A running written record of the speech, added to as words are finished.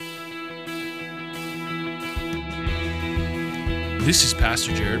This is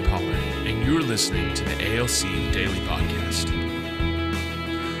Pastor Jared Pollard, and you're listening to the ALC Daily Podcast.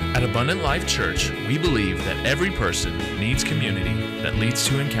 At Abundant Life Church, we believe that every person needs community that leads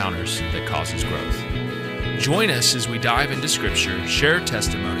to encounters that causes growth. Join us as we dive into Scripture, share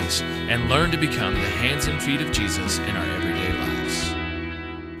testimonies, and learn to become the hands and feet of Jesus in our everyday lives.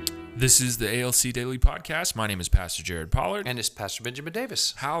 This is the ALC Daily Podcast. My name is Pastor Jared Pollard. And it's Pastor Benjamin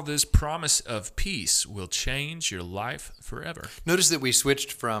Davis. How this promise of peace will change your life forever. Notice that we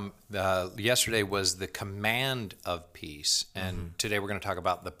switched from, yesterday was the command of peace, and today we're going to talk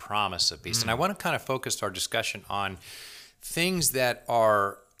about the promise of peace. And I want to kind of focus our discussion on things that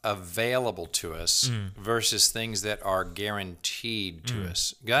are available to us versus things that are guaranteed to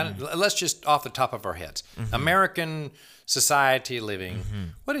us. Let's just off the top of our heads. American society living,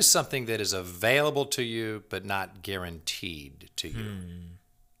 what is something that is available to you but not guaranteed to you?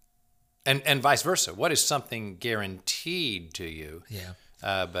 And vice versa. What is something guaranteed to you?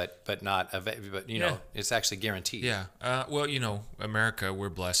 But not, but you know, it's actually guaranteed. Well, you know, America, we're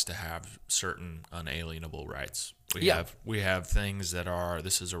blessed to have certain unalienable rights. We have things that are,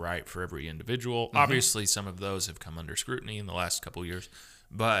 this is a right for every individual. Obviously, some of those have come under scrutiny in the last couple of years.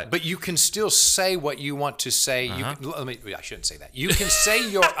 But you can still say what you want to say. I shouldn't say that. You can say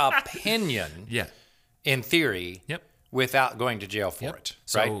your opinion in theory without going to jail for it,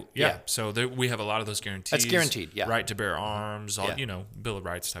 right? So we have a lot of those guarantees. That's guaranteed, Right to bear arms, all, you know, Bill of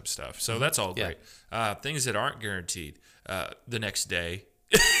Rights type stuff. So that's all great. Things that aren't guaranteed, the next day.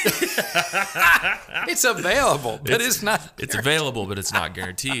 It's available, but it's not guaranteed. It's available, but it's not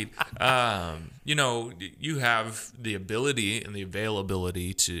guaranteed. You know, you have the ability and the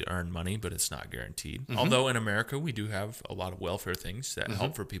availability to earn money, but it's not guaranteed. Although in America, we do have a lot of welfare things that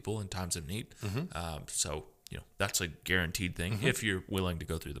help for people in times of need. So, you know, that's a guaranteed thing if you're willing to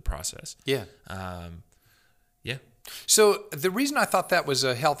go through the process. So the reason I thought that was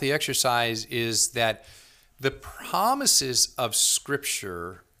a healthy exercise is that the promises of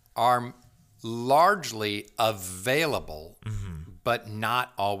Scripture are largely available, but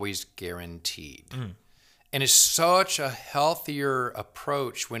not always guaranteed. And it's such a healthier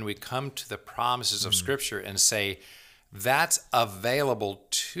approach when we come to the promises of Scripture and say, that's available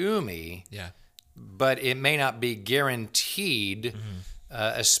to me, but it may not be guaranteed,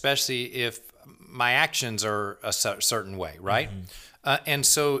 especially if my actions are a certain way, right? And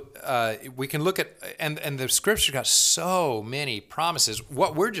so we can look at, and the Scripture got so many promises.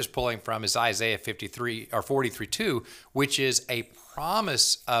 What we're just pulling from is Isaiah 53 or 43:2, which is a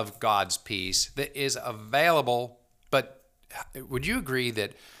promise of God's peace that is available. But would you agree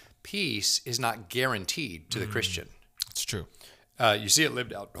that peace is not guaranteed to the Christian? It's true. You see it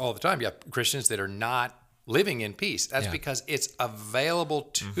lived out all the time. You have Christians that are not living in peace. That's because it's available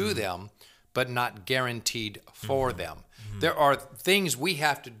to them, but not guaranteed for them. There are things we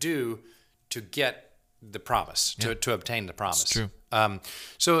have to do to get the promise, to obtain the promise. It's true.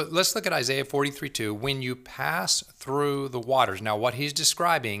 So let's look at Isaiah 43:2. When you pass through the waters. Now, what he's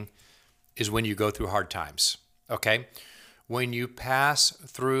describing is when you go through hard times, okay? When you pass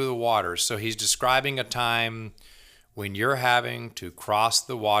through the waters. So he's describing a time when you're having to cross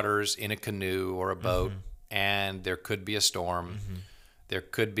the waters in a canoe or a boat, and there could be a storm. There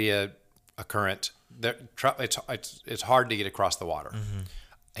could be a current. It's hard to get across the water.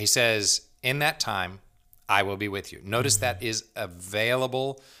 He says, in that time, I will be with you. Notice that is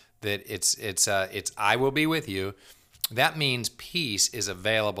available, that it's I will be with you. That means peace is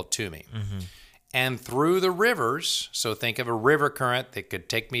available to me. And through the rivers, so think of a river current that could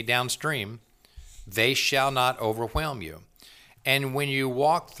take me downstream, they shall not overwhelm you. And when you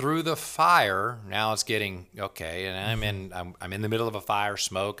walk through the fire, now it's getting okay, and I'm in the middle of a fire,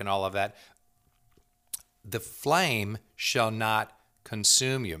 smoke and all of that. The flame shall not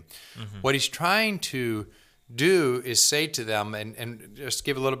consume you. What he's trying to do is say to them, and just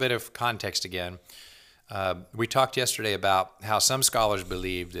give a little bit of context again. We talked yesterday about how some scholars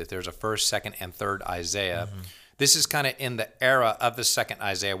believe that there's a first, second, and third Isaiah. This is kind of in the era of the second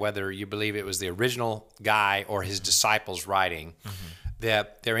Isaiah, whether you believe it was the original guy or his disciples writing,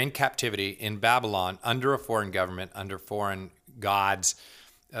 that they're in captivity in Babylon under a foreign government, under foreign gods.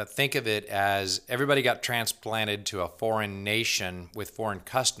 Think of it as everybody got transplanted to a foreign nation with foreign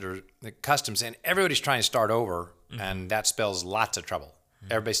customs, and everybody's trying to start over, and that spells lots of trouble.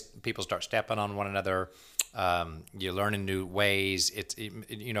 People start stepping on one another. You're learning new ways. It's,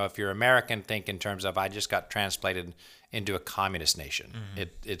 you know, if you're American, think in terms of I just got transplanted into a communist nation.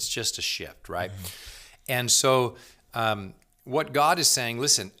 It's just a shift, right? And so what God is saying,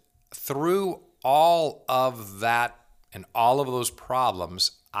 listen, through all of that and all of those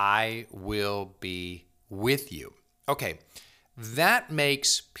problems, I will be with you. Okay, that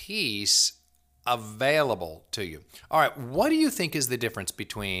makes peace available to you. All right, what do you think is the difference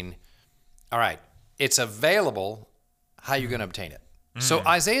between, all right, it's available, how are you going to obtain it? So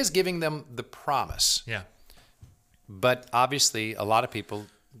Isaiah's giving them the promise. Yeah. But obviously, a lot of people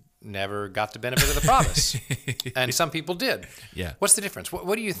never got the benefit of the promise, and some people did. Yeah. What's the difference?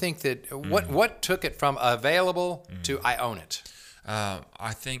 What do you think that what took it from available to I own it?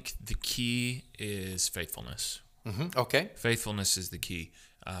 I think the key is faithfulness. Okay. Faithfulness is the key,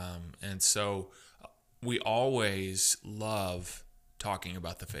 and so we always love talking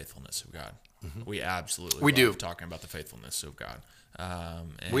about the faithfulness of God. We absolutely love talking about the faithfulness of God.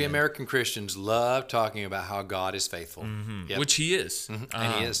 We American Christians love talking about how God is faithful, Yep. Which He is,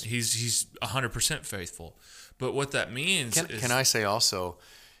 and He is. He's 100% faithful. But what that means is, Can I say also,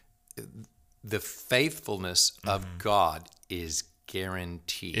 the faithfulness of God is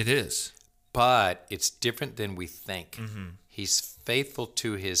guaranteed. it is. But it's different than we think. He's faithful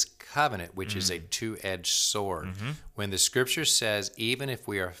to his covenant, which is a two-edged sword. When the scripture says, even if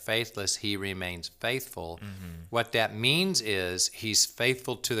we are faithless, he remains faithful, what that means is he's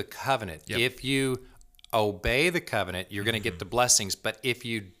faithful to the covenant. Yep. If you obey the covenant, you're going to get the blessings. But if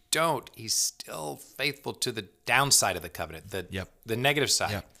you don't, he's still faithful to the downside of the covenant, the negative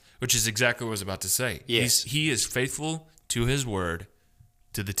side. Yeah, which is exactly what I was about to say. Yes. He is faithful to his word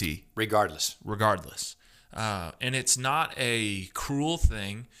to the T. Regardless. And it's not a cruel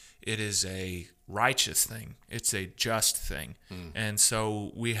thing. It is a righteous thing. It's a just thing. And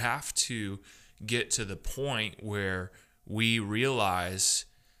so we have to get to the point where we realize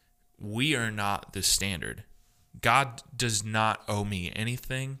we are not the standard. God does not owe me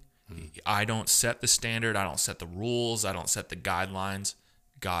anything. I don't set the standard. I don't set the rules. I don't set the guidelines.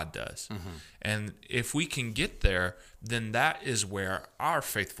 God does. And if we can get there, then that is where our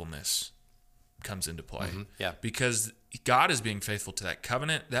faithfulness comes into play. Yeah. Because God is being faithful to that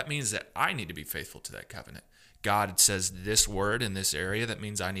covenant. That means that I need to be faithful to that covenant. God says this word in this area. That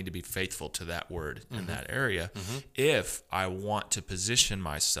means I need to be faithful to that word in that area if I want to position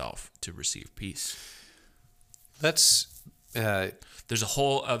myself to receive peace. There's a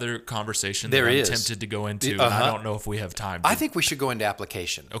whole other conversation that I'm tempted to go into, and I don't know if we have time. I think we should go into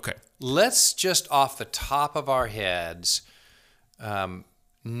application. Okay. Let's just off the top of our heads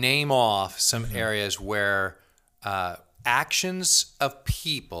name off some areas where actions of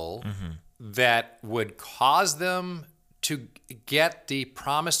people that would cause them to get the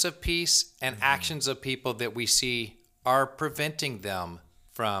promise of peace and actions of people that we see are preventing them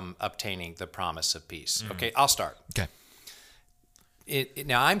from obtaining the promise of peace. Okay, I'll start. Okay.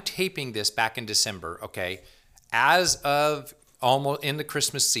 Now, I'm taping this back in December, okay? As of almost in the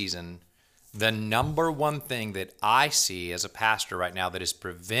Christmas season, the number one thing that I see as a pastor right now that is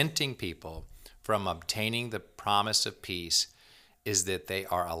preventing people from obtaining the promise of peace is that they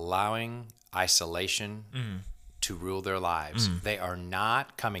are allowing isolation to rule their lives. They are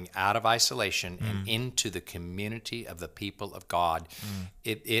not coming out of isolation and into the community of the people of God.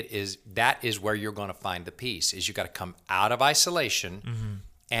 That is where you're going to find the peace. Is you got to come out of isolation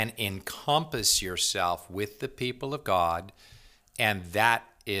and encompass yourself with the people of God, and that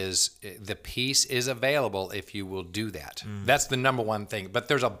is the peace is available if you will do that. That's the number one thing. But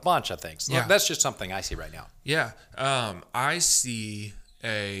there's a bunch of things. Yeah. That's just something I see right now. Yeah, I see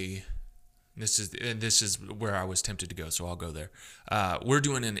This is where I was tempted to go, so I'll go there. We're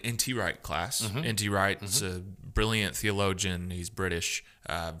doing an N.T. Wright class. N.T. Wright is a brilliant theologian. He's British.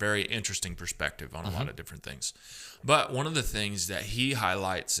 Very interesting perspective on a lot of different things. But one of the things that he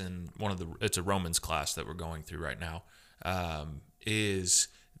highlights in it's a Romans class that we're going through right now, is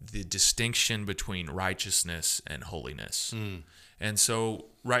the distinction between righteousness and holiness. And so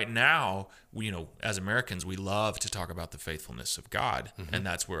right now, as Americans, we love to talk about the faithfulness of God, and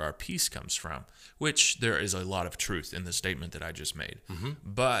that's where our peace comes from, which there is a lot of truth in the statement that I just made.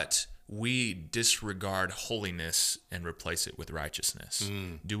 But we disregard holiness and replace it with righteousness.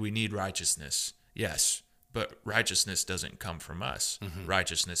 Do we need righteousness? Yes, but righteousness doesn't come from us.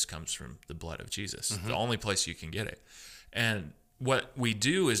 Righteousness comes from the blood of Jesus, the only place you can get it. And what we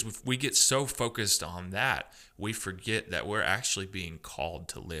do is we get so focused on that, we forget that we're actually being called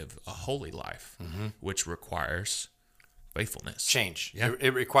to live a holy life, which requires faithfulness. Change. Yeah.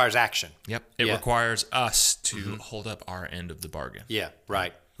 It requires action. Yep. It requires us to hold up our end of the bargain. Yeah,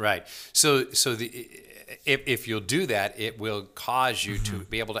 right. So if you'll do that, it will cause you to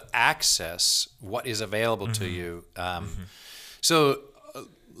be able to access what is available to you. So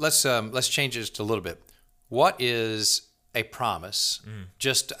let's change this a little bit. What is a promise?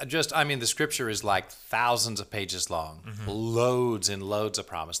 I mean, the scripture is like thousands of pages long, loads and loads of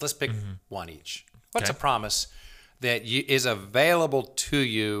promise. Let's pick one each. What's a promise that is available to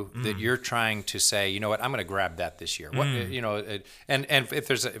you that you're trying to say, you know what, I'm going to grab that this year. What, you know, and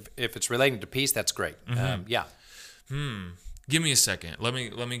if it's relating to peace, that's great. Yeah. Give me a second. Let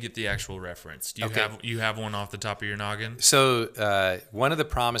me get the actual reference. Do you have one off the top of your noggin? So one of the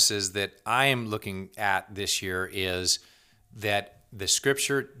promises that I am looking at this year is that the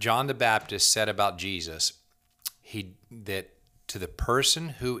scripture John the Baptist said about Jesus, that to the person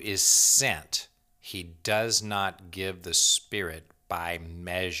who is sent, he does not give the Spirit by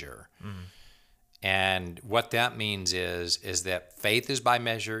measure. And what that means is that faith is by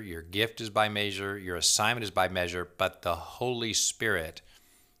measure, your gift is by measure, your assignment is by measure, but the Holy Spirit,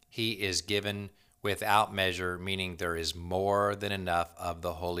 he is given without measure, meaning there is more than enough of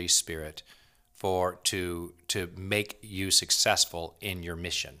the Holy Spirit to make you successful in your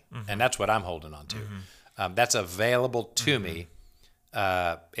mission. And that's what I'm holding on to. That's available to me.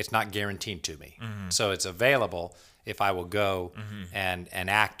 It's not guaranteed to me. So it's available if I will go and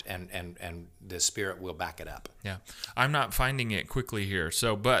act, and the Spirit will back it up. Yeah. I'm not finding it quickly here.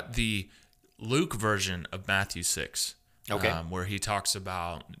 But the Luke version of Matthew 6, where he talks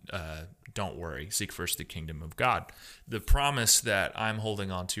about, don't worry, seek first the kingdom of God. The promise that I'm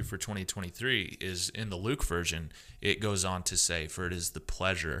holding on to for 2023 is in the Luke version. It goes on to say, for it is the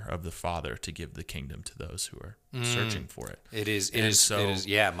pleasure of the Father to give the kingdom to those who are searching for it. It is,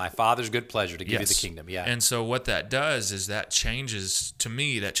 yeah, my Father's good pleasure to give you the kingdom. Yeah. And so what that does is that changes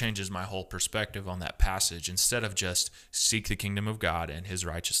my whole perspective on that passage. Instead of just seek the kingdom of God and his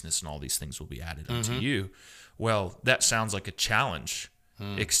righteousness and all these things will be added unto you. Well, that sounds like a challenge.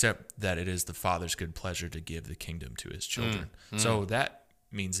 Except that it is the Father's good pleasure to give the kingdom to his children. So that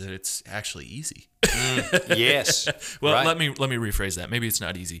means that it's actually easy. Yes. Well, right. let me rephrase that. Maybe it's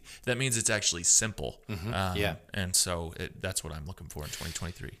not easy. That means it's actually simple. Yeah. And so that's what I'm looking for in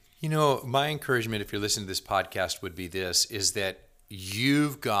 2023. You know, my encouragement, if you're listening to this podcast, would be is that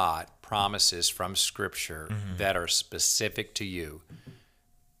you've got promises from Scripture that are specific to you.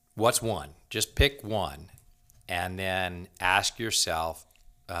 What's one? Just pick one, and then ask yourself,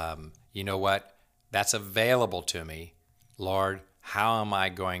 you know what? That's available to me. Lord, how am I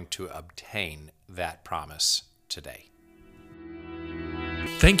going to obtain that promise today?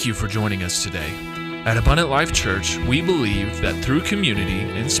 Thank you for joining us today. At Abundant Life Church, we believe that through community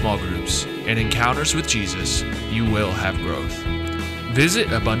in small groups and encounters with Jesus, you will have growth.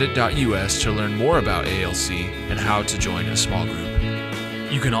 Visit abundant.us to learn more about ALC and how to join a small group.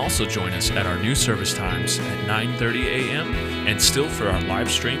 You can also join us at our new service times at 9:30 a.m. and still for our live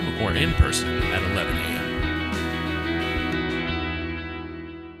stream or in person at 11 a.m.